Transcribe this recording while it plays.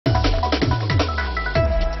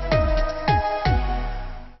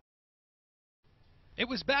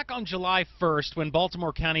was back on July 1st when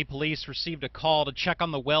Baltimore County Police received a call to check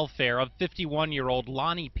on the welfare of 51-year-old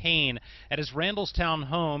Lonnie Payne at his Randallstown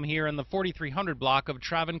home here in the 4300 block of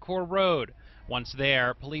Travancore Road. Once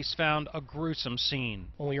there, police found a gruesome scene.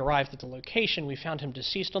 When we arrived at the location, we found him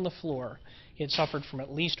deceased on the floor. He had suffered from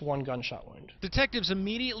at least one gunshot wound. Detectives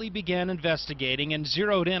immediately began investigating and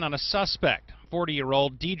zeroed in on a suspect,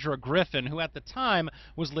 40-year-old Deidre Griffin, who at the time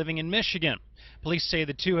was living in Michigan. Police say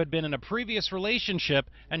the two had been in a previous relationship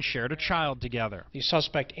and shared a child together. The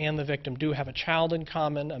suspect and the victim do have a child in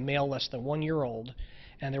common, a male less than 1 year old,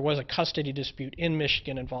 and there was a custody dispute in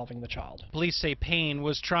Michigan involving the child. Police say Payne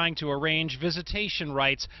was trying to arrange visitation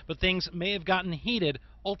rights, but things may have gotten heated,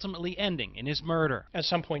 ultimately ending in his murder. At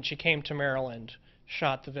some point she came to Maryland,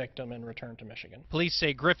 shot the victim, and returned to Michigan. Police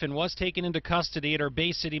say Griffin was taken into custody at her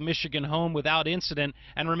Bay City, Michigan home without incident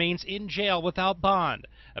and remains in jail without bond.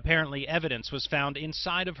 Apparently, evidence was found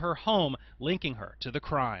inside of her home linking her to the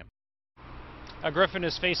crime. Griffin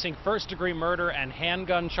is facing first-degree murder and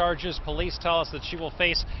handgun charges. Police tell us that she will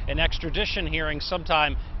face an extradition hearing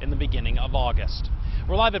sometime in the beginning of August.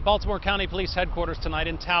 We're live at Baltimore County Police Headquarters tonight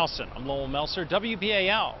in Towson. I'm Lowell Melser,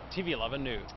 WBAL-TV 11 News.